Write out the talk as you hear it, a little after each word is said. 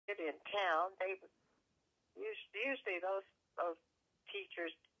in town, they usually those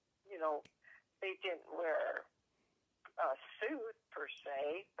teachers, you know, they didn't wear a suit per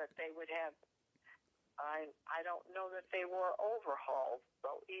se, but they would have. I don't know that they wore overalls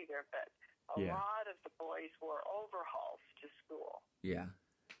though either, but a lot of the boys wore overalls to school. Yeah.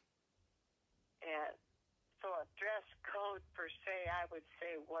 And so a dress code per se, I would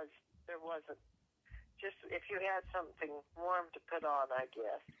say there wasn't. Just if you had something warm to put on, I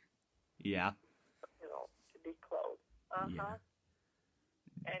guess. Yeah. You know, to be clothed. Yeah.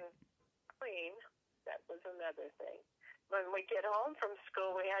 And clean. That was another thing. When we get home from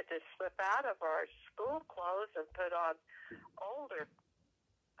school, we had to slip out of our school clothes and put on older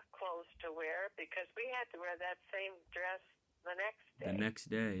clothes to wear because we had to wear that same dress the next day. The next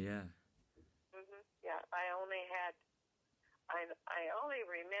day, yeah. Mm-hmm. Yeah, I only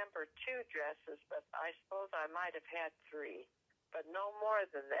remember 2 dresses, but I suppose I might have had 3, but no more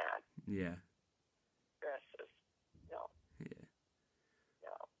than that. Yeah. Dresses, no. Yeah.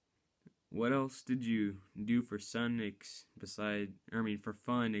 No. What else did you do for fun except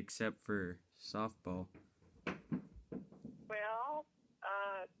for softball? Well,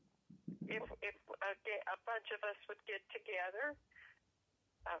 if a bunch of us would get together,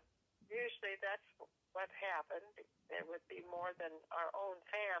 usually that's what happened. There would be more than our own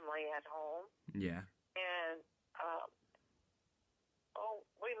family at home. Yeah. And,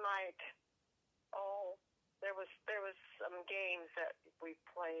 there was some games that we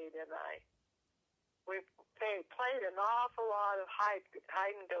played, and we played an awful lot of hide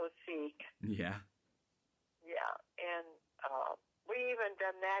and go seek. Yeah. Yeah, and we even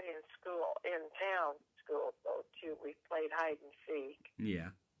done that in town school though too. We played hide and seek.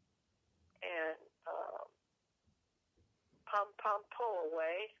 Yeah. And pum pull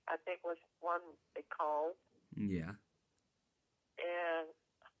away, I think was one they called. Yeah. And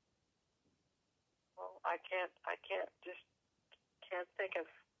well, I can't think of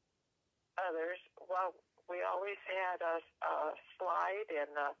others. Well, we always had a slide and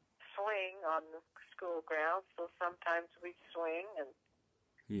a swing on the school grounds, so sometimes we'd swing, and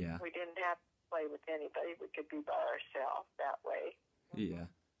we didn't have to play with anybody. We could be by ourselves that way. Yeah.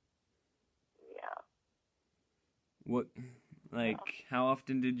 Yeah. How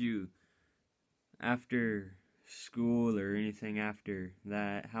often did you, after school or anything after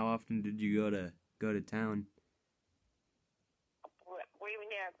that, how often did you go to town?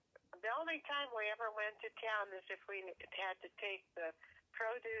 The only time we ever went to town is if we had to take the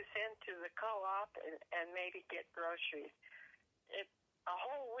produce into the co-op and maybe get groceries. A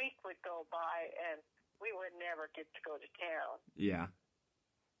whole week would go by and we would never get to go to town. Yeah.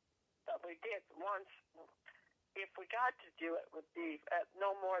 But we did once. If we got to do it, would be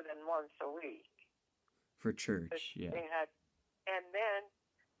no more than once a week. For church, yeah. And then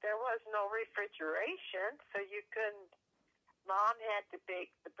there was no refrigeration, so you couldn't. Mom had to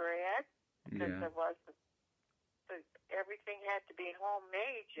bake the bread because there wasn't. So everything had to be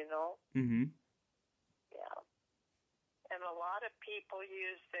homemade, you know. Mhm. Yeah. And a lot of people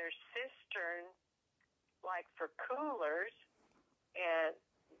use their cistern, like for coolers, and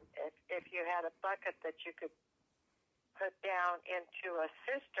if you had a bucket that you could put down into a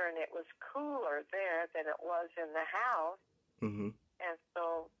cistern, it was cooler there than it was in the house. Mhm. And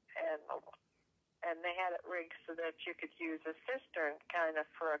so, and they had it rigged so that you could use a cistern kind of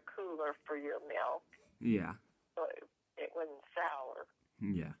for a cooler for your milk. Yeah. So it wouldn't sour.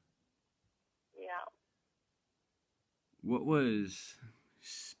 Yeah. Yeah. What was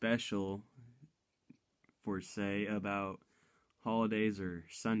special, for say, about holidays or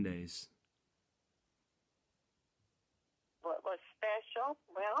Sundays? What was special?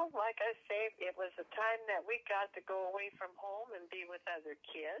 Well, like I say, it was a time that we got to go away from home and be with other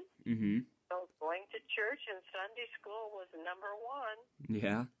kids. Mhm. So going to church and Sunday school was number one.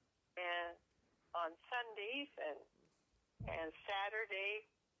 Yeah. And on Sundays and Saturday,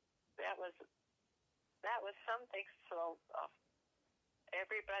 that was something. So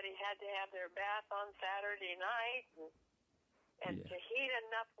everybody had to have their bath on Saturday night and to heat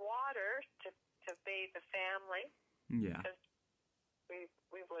enough water to bathe the family. Yeah. Because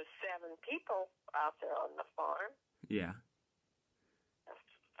we were 7 people out there on the farm. Yeah.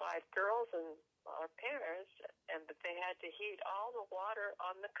 5 girls and our parents, but they had to heat all the water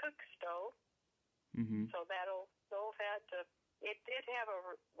on the cook stove. Mhm. So that old stove it did have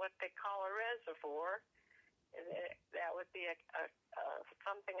what they call a reservoir, and that would be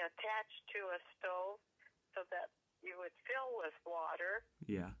something attached to a stove so that you would fill with water.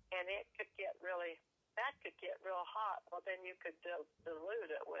 Yeah. And it could get real hot. Well, then you could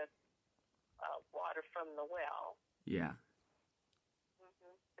dilute it with water from the well. Yeah.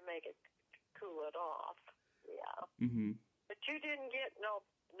 to make it cool it off. Yeah. Mhm. But you didn't get no.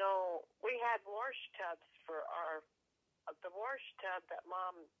 We had wash tubs for the wash tub that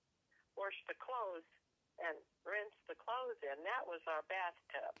Mom washed the clothes and rinsed the clothes in. That was our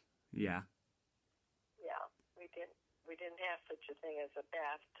bathtub. Yeah. Yeah, we didn't have such a thing as a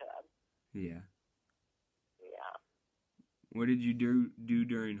bathtub. Yeah. Yeah. What did you do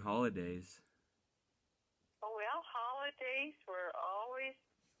during holidays? Oh, well, holidays were always.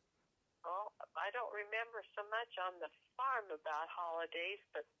 Oh, I don't remember so much on the farm about holidays,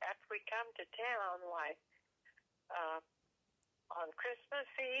 but after we come to town, like on Christmas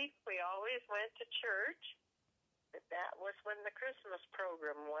Eve, we always went to church. That was when the Christmas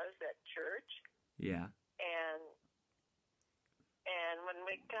program was at church. Yeah. And when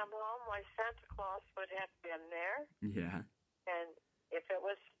we come home, why Santa Claus would have been there. Yeah. And if it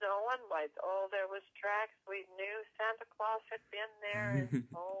was snowing, there was tracks. We knew Santa Claus had been there, and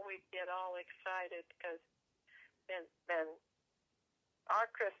we'd get all excited because then our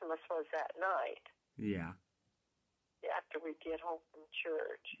Christmas was that night. Yeah. After we get home from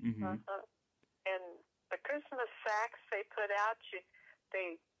church. Mhm. And the Christmas sacks they put out,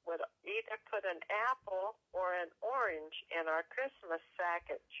 they would either put an apple or an orange in our Christmas sack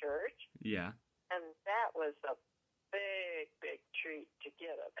at church. Yeah. And that was a big, big treat to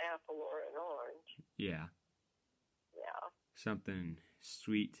get an apple or an orange. Yeah. Yeah. Something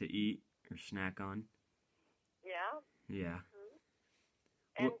sweet to eat or snack on. Yeah. Yeah. Mm-hmm.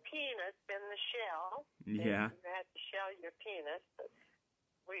 And peanuts in the shell. Yeah. You had to shell your peanuts, but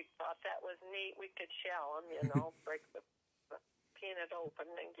we thought that was neat. We could shell them, break the peanut open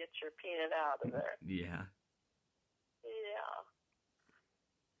and get your peanut out of there. Yeah. Yeah.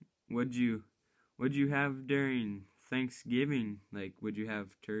 What'd you have during Thanksgiving? Like, would you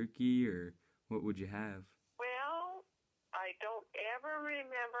have turkey or what would you have? Well, I don't ever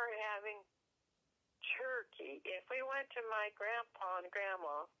remember having turkey. If we went to my grandpa and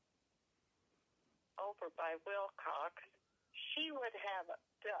grandma over by Wilcox, she would have a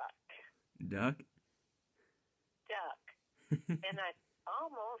duck. Duck? Duck. And I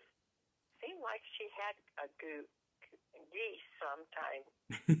almost seemed like she had a geese sometime.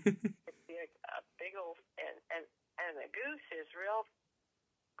 It'd be a big old, and the goose is real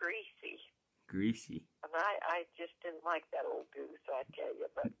greasy. Greasy. And I just didn't like that old goose, I tell you.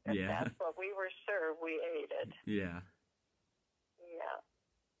 But if that's what we were served, we ate it. Yeah. Yeah.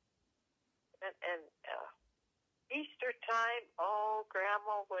 And Easter time,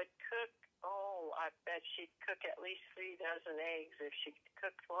 Grandma would cook. I bet she'd cook at least 3 dozen eggs if she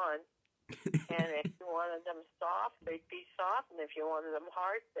cooked one. And if you wanted them soft, they'd be soft. And if you wanted them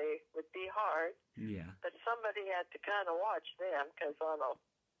hard, they would be hard. Yeah. But somebody had to kind of watch them because on a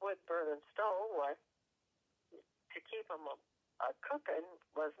wood-burning stove, to keep them cooking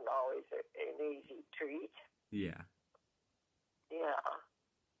wasn't always an easy treat. Yeah. Yeah.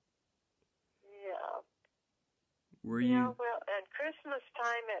 Yeah. Were you? Well, and Christmas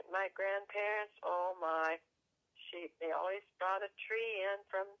time at my grandparents', they always brought a tree in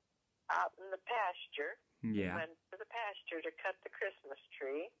from out in the pasture. Yeah. We went to the pasture to cut the Christmas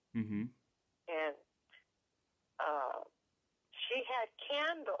tree. Mhm. And she had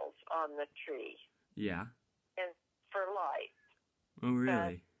candles on the tree. Yeah. And for light. Oh,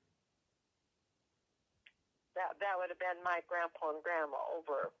 really? That would have been my grandpa and grandma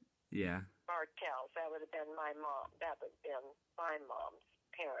over Yeah. Bartels. That would have been my mom. That would have been my mom's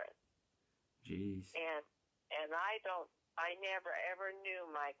parents. Jeez. And I never ever knew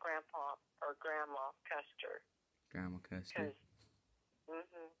my grandpa or grandma Custer. Grandma Custer.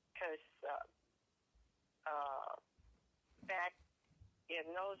 Because back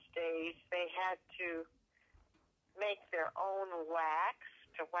in those days, they had to make their own wax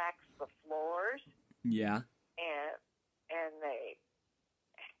to wax the floors. Yeah. And they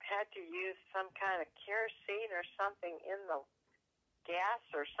had to use some kind of kerosene or something in the gas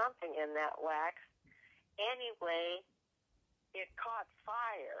or something in that wax. Anyway, it caught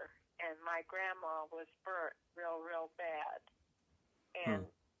fire, and my grandma was burnt real bad.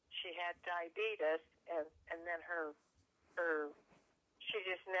 And she had diabetes, and then her she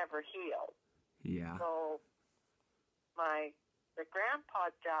just never healed. Yeah. So the grandpa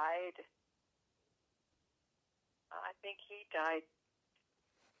died. I think he died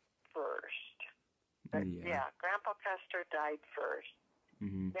first. But yeah, Grandpa Custer died first.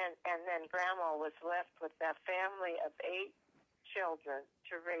 Mm-hmm. Then Grandma was left with that family of 8 children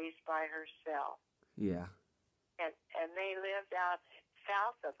to raise by herself. Yeah. And they lived out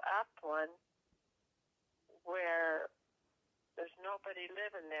south of Upland, where there's nobody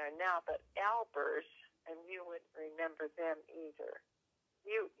living there now but Albers, and you wouldn't remember them either.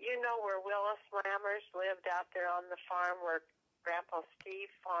 You know where Willis Lammers lived out there on the farm where Grandpa Steve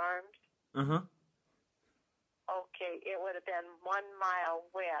farmed? Uh-huh. Okay, it would have been 1 mile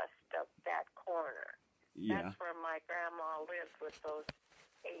west of that corner. Yeah. That's where my grandma lived with those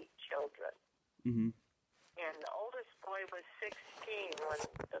 8 children. Mm-hmm. And the oldest boy was 16 when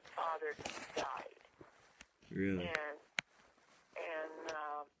the father died. Really? And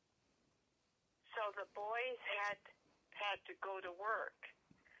so the boys had to go to work.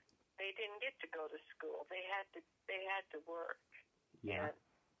 They didn't get to go to school. They had to work. Yeah.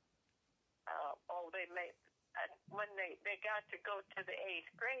 And when they got to go to the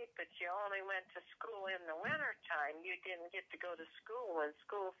 8th grade, but you only went to school in the winter time. You didn't get to go to school when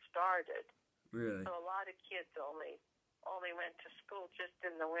school started. Really? So a lot of kids only went to school just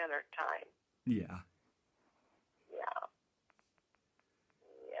in the winter time. Yeah. Yeah.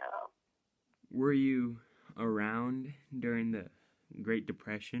 Yeah. Were you around during the Great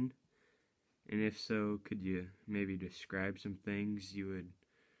Depression? And if so, could you maybe describe some things you would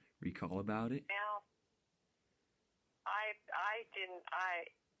recall about it? Well, I didn't.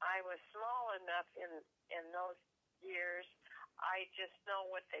 I was small enough in those years. I just know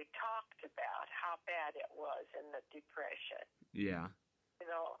what they talked about, how bad it was in the Depression. Yeah. You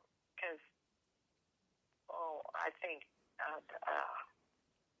know, because I think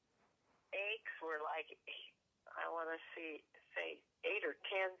eggs were like, I want to say 8 or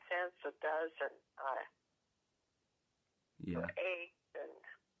 10 cents a dozen Yeah. for eggs, and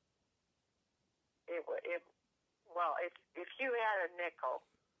if you had a nickel,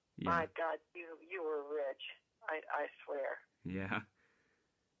 Yeah. my God, you were rich. I swear. Yeah.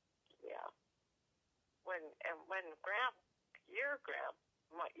 Yeah. When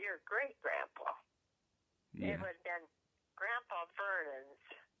your great grandpa, it Yeah. would have been Grandpa Vernon's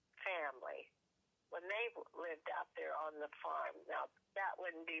family when they lived out there on the farm. Now that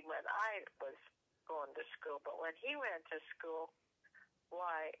wouldn't be when I was going to school, but when he went to school,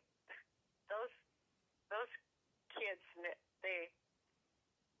 why those kids, they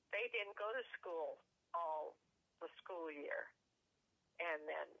didn't go to school all the school year, and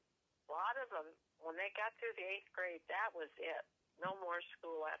then a lot of them, when they got through the 8th grade, that was it. No more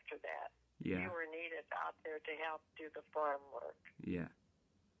school after that. Yeah. You were needed out there to help do the farm work. Yeah.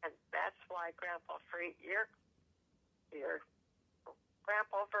 And that's why Grandpa your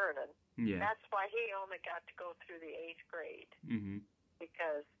Grandpa Vernon, Yeah. that's why he only got to go through the 8th grade. Mm-hmm.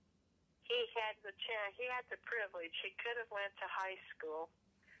 Because he had the chance, he had the privilege. He could have went to high school,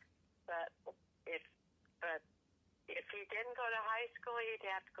 but if he didn't go to high school, he'd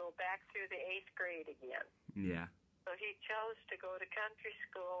have to go back through the 8th grade again. Yeah. So he chose to go to country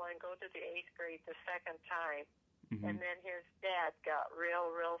school and go to the 8th grade the second time. Mm-hmm. And then his dad got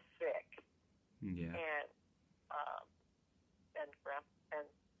real sick. Yeah. And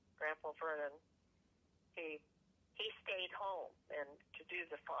Grandpa Vernon, he stayed home and to do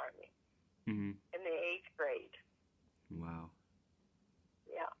the farming. Mm-hmm. In the 8th grade. Wow.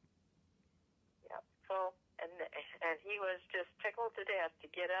 Yeah. Yeah. So and he was just tickled to death to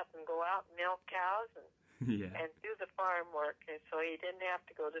get up and go out and milk cows and Yeah. and do the farm work, and so he didn't have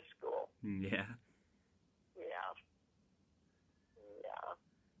to go to school. Yeah. Yeah. Yeah.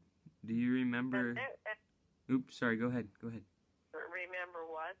 Do you remember? Oops, sorry. Go ahead. Remember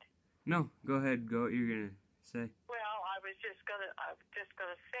what? No, go ahead. Go. What you're gonna say? Well, I was just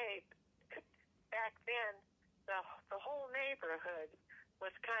gonna say, back then, the whole neighborhood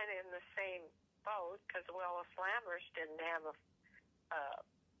was kind of in the same boat because Willis Lammers didn't have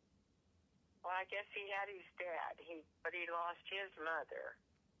well, I guess he had his dad, but he lost his mother.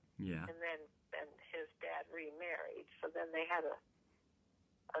 Yeah. And then his dad remarried, so then they had a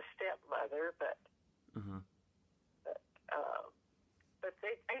stepmother, but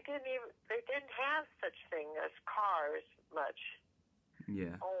they didn't have such thing as cars much.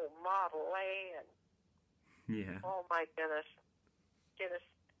 Yeah. Oh, Model A and Yeah. oh my goodness,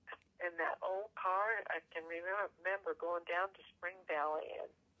 in that old car. I can remember going down to Spring Valley,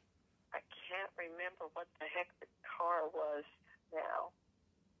 and I can't remember what the heck the car was now,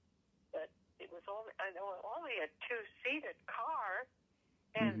 but it was only a 2-seated car,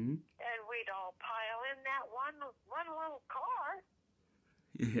 and we'd all pile in that one little car.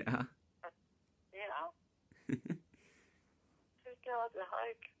 Yeah. You know. God,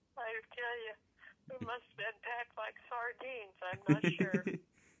 I tell you, we must have been packed like sardines. I'm not sure.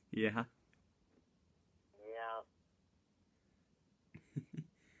 Yeah. Yeah.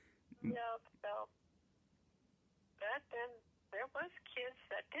 Yeah, well, but then there was kids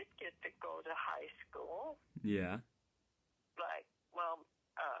that did get to go to high school. Yeah. Like, well,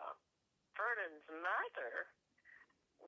 Vernon's mother,